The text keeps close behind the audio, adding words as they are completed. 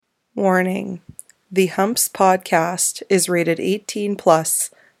Warning: The Humps podcast is rated 18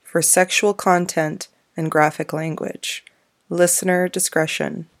 plus for sexual content and graphic language. Listener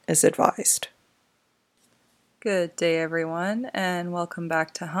discretion is advised. Good day, everyone, and welcome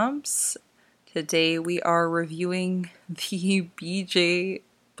back to Humps. Today we are reviewing the BJ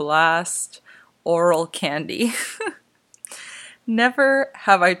Blast oral candy. Never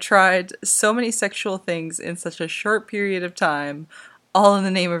have I tried so many sexual things in such a short period of time, all in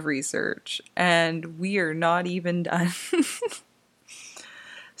the name of research, and we are not even done.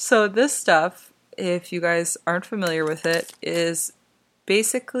 So this stuff, if you guys aren't familiar with it, is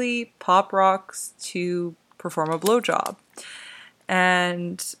basically pop rocks to perform a blowjob.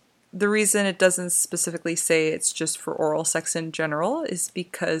 And the reason it doesn't specifically say it's just for oral sex in general is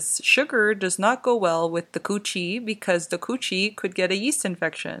because sugar does not go well with the coochie because the coochie could get a yeast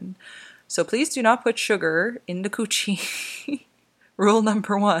infection. So please do not put sugar in the coochie. Rule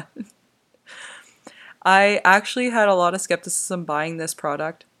number 1. I actually had a lot of skepticism buying this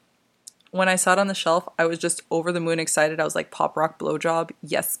product. When I saw it on the shelf, I was just over the moon excited. I was like, pop rock blowjob?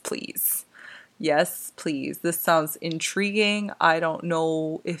 Yes, please. Yes, please. This sounds intriguing. I don't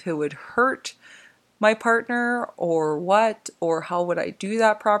know if it would hurt my partner or what, or how would I do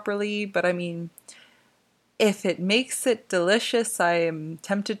that properly. But I mean, if it makes it delicious, I am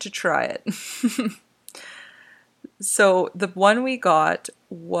tempted to try it. So the one we got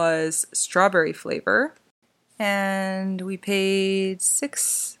was strawberry flavor, and we paid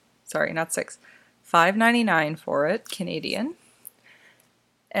 $5.99 for it, Canadian.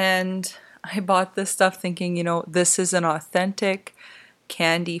 And I bought this stuff thinking, this is an authentic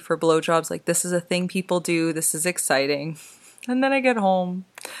candy for blowjobs. Like, this is a thing people do. This is exciting. And then I get home,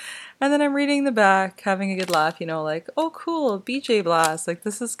 and then I'm reading the back, having a good laugh, like, oh, cool, BJ Blast. Like,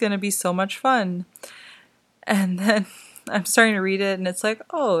 this is going to be so much fun. And then I'm starting to read it, and it's like,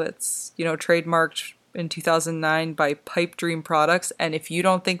 oh, it's, trademarked in 2009 by Pipe Dream Products. And if you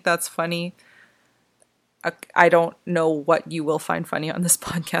don't think that's funny, I don't know what you will find funny on this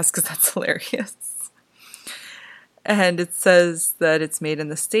podcast, because that's hilarious. And it says that it's made in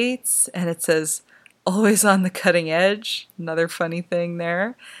the States, and it says always on the cutting edge. Another funny thing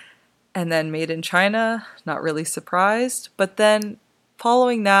there. And then made in China, not really surprised. But then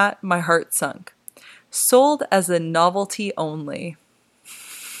following that, my heart sunk. Sold as a novelty only.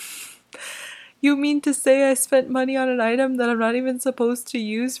 You mean to say I spent money on an item that I'm not even supposed to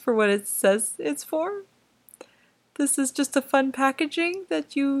use for what it says it's for? This is just a fun packaging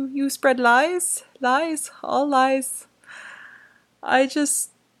that you spread lies? Lies, all lies. I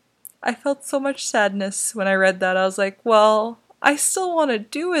felt so much sadness when I read that. I was like, well, I still want to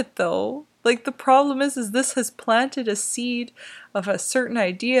do it though. Like, the problem is this has planted a seed of a certain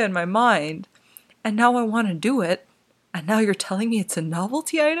idea in my mind. And now I want to do it, and now you're telling me it's a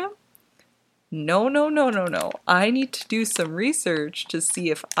novelty item? No. I need to do some research to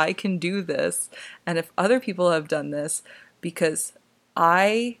see if I can do this, and if other people have done this, because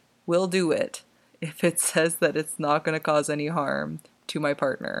I will do it if it says that it's not going to cause any harm to my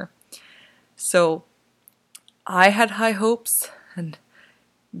partner. So I had high hopes, and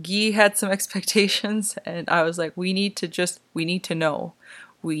Guy had some expectations, and I was like, we need to know.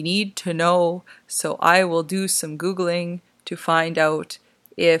 We need to know, so I will do some Googling to find out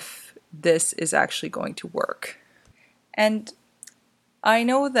if this is actually going to work. And I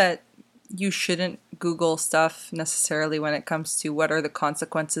know that you shouldn't Google stuff necessarily when it comes to what are the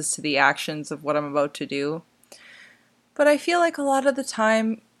consequences to the actions of what I'm about to do. But I feel like a lot of the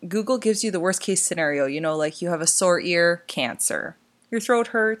time, Google gives you the worst case scenario. Like, you have a sore ear, cancer. Your throat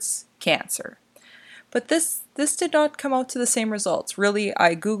hurts, cancer. But this did not come out to the same results. Really,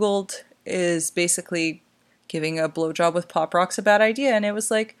 I Googled, is basically giving a blowjob with pop rocks a bad idea? And it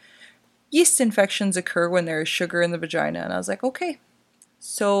was like, yeast infections occur when there is sugar in the vagina. And I was like, okay.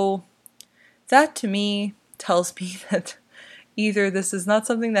 So that to me tells me that either this is not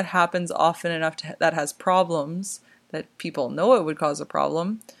something that happens often enough that has problems, that people know it would cause a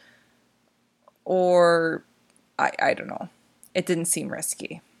problem, or I don't know. It didn't seem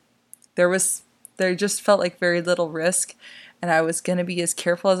risky. There just felt like very little risk, and I was going to be as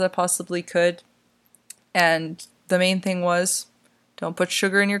careful as I possibly could. And the main thing was, don't put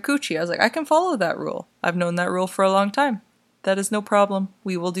sugar in your coochie. I was like, I can follow that rule. I've known that rule for a long time. That is no problem.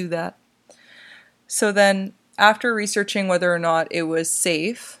 We will do that. So then, after researching whether or not it was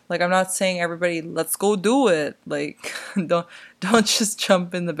safe, like, I'm not saying everybody, let's go do it. Like, don't just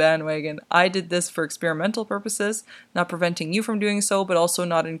jump in the bandwagon. I did this for experimental purposes, not preventing you from doing so, but also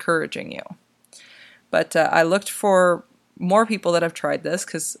not encouraging you. But I looked for more people that have tried this,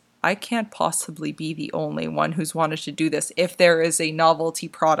 because I can't possibly be the only one who's wanted to do this if there is a novelty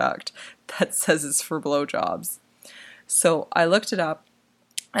product that says it's for blowjobs. So I looked it up,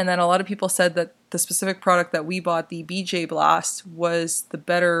 and then a lot of people said that the specific product that we bought, the BJ Blast, was the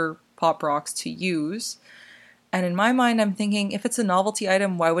better Pop Rocks to use. And in my mind, I'm thinking, if it's a novelty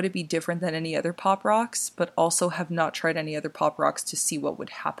item, why would it be different than any other Pop Rocks? But also have not tried any other Pop Rocks to see what would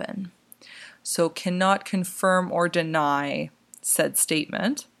happen. So cannot confirm or deny said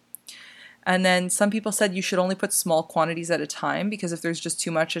statement. And then some people said you should only put small quantities at a time, because if there's just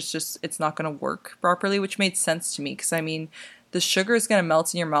too much, it's not going to work properly, which made sense to me. Because I mean, the sugar is going to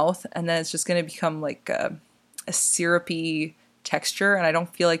melt in your mouth, and then it's just going to become like a syrupy texture, and I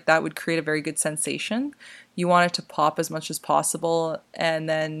don't feel like that would create a very good sensation. You want it to pop as much as possible, and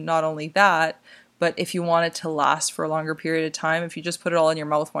then not only that, but if you want it to last for a longer period of time, if you just put it all in your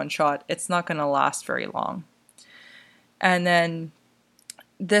mouth one shot, it's not going to last very long. And then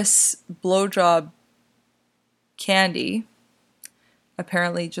this blowjob candy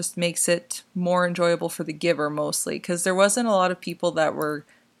apparently just makes it more enjoyable for the giver mostly, because there wasn't a lot of people that were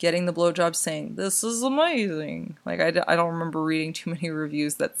getting the blowjob saying, "This is amazing." Like, I don't remember reading too many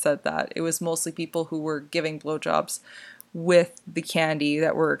reviews that said that. It was mostly people who were giving blowjobs with the candy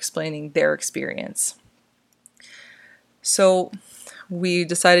that were explaining their experience. So we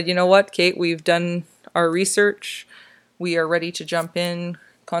decided, you know what, Kate, we've done our research. We are ready to jump in.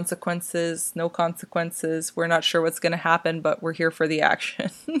 Consequences, no consequences. We're not sure what's going to happen, but we're here for the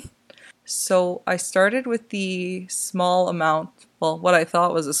action. So I started with the small amount, well, what I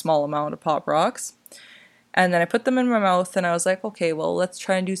thought was a small amount of Pop Rocks. And then I put them in my mouth, and I was like, okay, well, let's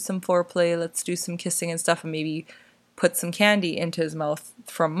try and do some foreplay. Let's do some kissing and stuff, and maybe put some candy into his mouth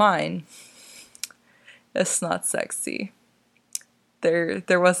from mine. It's not sexy.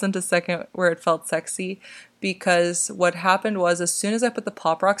 There wasn't a second where it felt sexy, because what happened was, as soon as I put the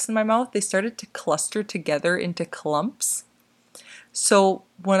Pop Rocks in my mouth, they started to cluster together into clumps. So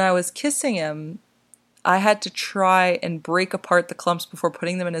when I was kissing him, I had to try and break apart the clumps before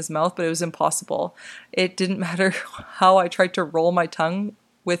putting them in his mouth, but it was impossible. It didn't matter how I tried to roll my tongue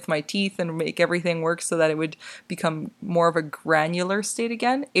with my teeth and make everything work so that it would become more of a granular state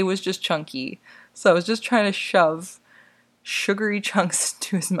again. It was just chunky. So I was just trying to shove sugary chunks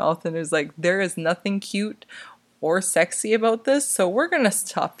into his mouth, and it was like, there is nothing cute or sexy about this, so we're gonna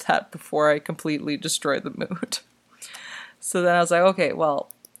stop that before I completely destroy the mood. So then I was like, okay, well,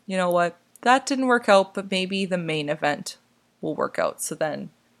 you know what? That didn't work out, but maybe the main event will work out. So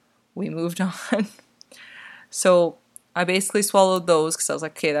then we moved on. So I basically swallowed those because I was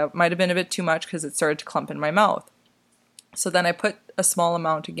like, okay, that might have been a bit too much because it started to clump in my mouth. So then I put a small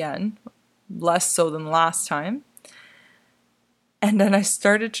amount again, less so than last time. And then I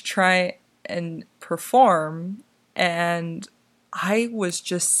started to try and perform, and I was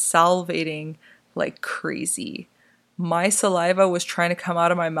just salivating like crazy. My saliva was trying to come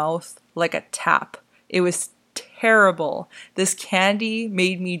out of my mouth like a tap. It was terrible. This candy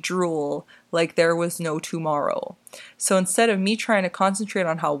made me drool like there was no tomorrow. So instead of me trying to concentrate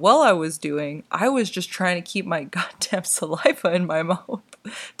on how well I was doing, I was just trying to keep my goddamn saliva in my mouth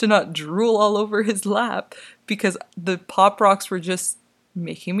to not drool all over his lap, because the Pop Rocks were just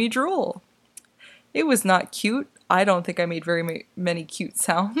making me drool. It was not cute. I don't think I made very many cute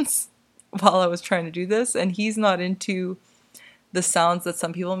sounds while I was trying to do this, and he's not into the sounds that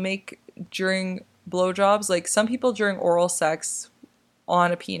some people make during blowjobs. Like, some people during oral sex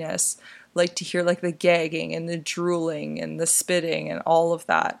on a penis like to hear like the gagging and the drooling and the spitting and all of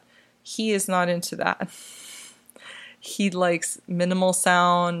that. He is not into that. He likes minimal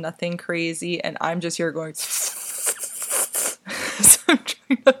sound, nothing crazy, and I'm just here going so I'm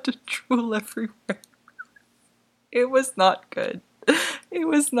trying not to drool everywhere. It was not good. It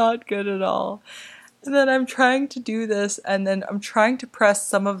was not good at all. And then I'm trying to do this, and then I'm trying to press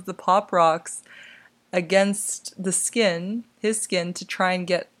some of the Pop Rocks against the skin, his skin, to try and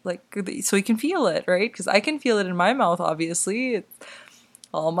get, like, so he can feel it, right? Because I can feel it in my mouth, obviously.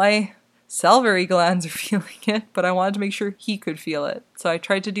 All my salivary glands are feeling it, but I wanted to make sure he could feel it. So I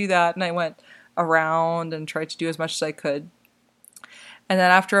tried to do that, and I went around and tried to do as much as I could. And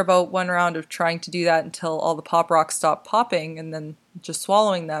then after about one round of trying to do that until all the Pop Rocks stopped popping and then just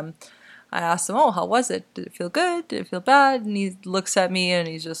swallowing them, I asked him, oh, how was it? Did it feel good? Did it feel bad? And he looks at me and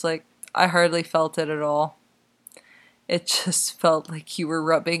he's just like, I hardly felt it at all. It just felt like you were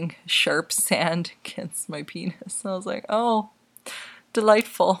rubbing sharp sand against my penis. And I was like, oh,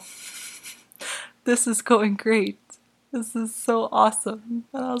 delightful. This is going great. This is so awesome.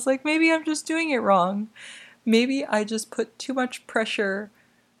 And I was like, maybe I'm just doing it wrong. Maybe I just put too much pressure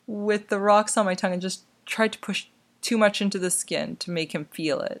with the rocks on my tongue and just tried to push too much into the skin to make him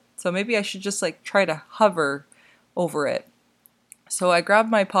feel it. So maybe I should just like try to hover over it. So I grabbed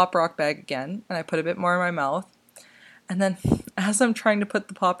my Pop Rock bag again and I put a bit more in my mouth. And then as I'm trying to put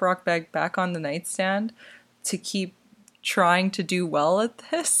the Pop Rock bag back on the nightstand to keep trying to do well at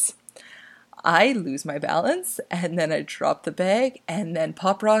this, I lose my balance and then I drop the bag and then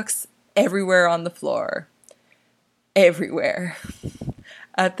Pop Rocks everywhere on the floor. Everywhere.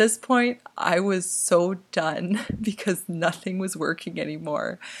 At this point, I was so done because nothing was working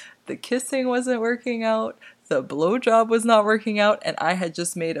anymore. The kissing wasn't working out, the blowjob was not working out, and I had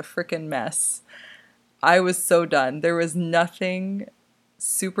just made a frickin' mess. I was so done. There was nothing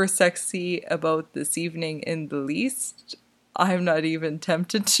super sexy about this evening in the least. I'm not even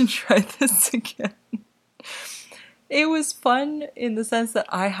tempted to try this again. It was fun in the sense that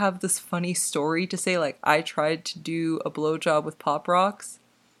I have this funny story to say, like, I tried to do a blowjob with Pop Rocks.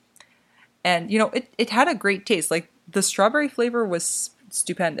 And, you know, it had a great taste. Like, the strawberry flavor was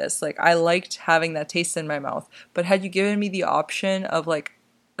stupendous. Like, I liked having that taste in my mouth. But had you given me the option of, like,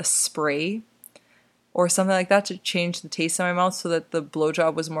 a spray or something like that to change the taste in my mouth so that the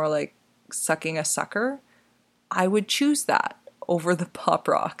blowjob was more like sucking a sucker, I would choose that over the Pop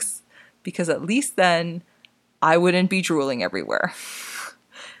Rocks. Because at least then I wouldn't be drooling everywhere.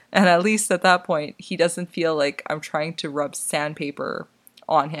 And at least at that point, he doesn't feel like I'm trying to rub sandpaper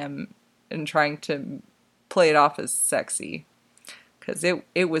on him and trying to play it off as sexy. Because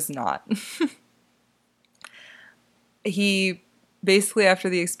it was not. He, basically after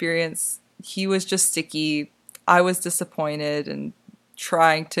the experience, he was just sticky. I was disappointed and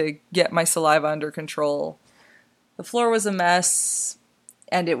trying to get my saliva under control. The floor was a mess.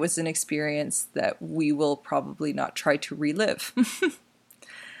 And it was an experience that we will probably not try to relive.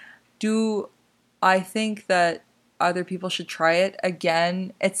 Do I think that other people should try it?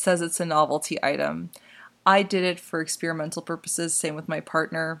 Again, it says it's a novelty item. I did it for experimental purposes, same with my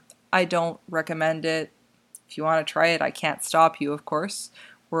partner. I don't recommend it. If you want to try it, I can't stop you, of course.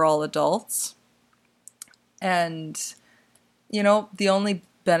 We're all adults. And, you know, the only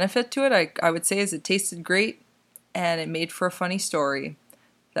benefit to it, I would say, is it tasted great and it made for a funny story.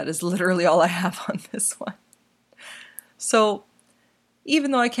 That is literally all I have on this one. So,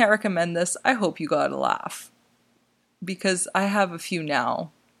 even though I can't recommend this, I hope you got a laugh. Because I have a few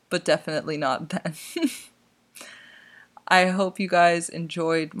now, but definitely not then. I hope you guys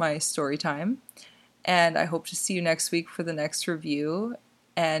enjoyed my story time. And I hope to see you next week for the next review.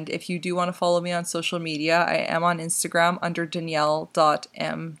 And if you do want to follow me on social media, I am on Instagram under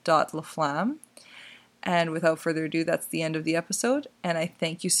danielle.m.laflamme. And without further ado, that's the end of the episode. And I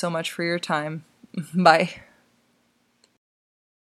thank you so much for your time. Bye.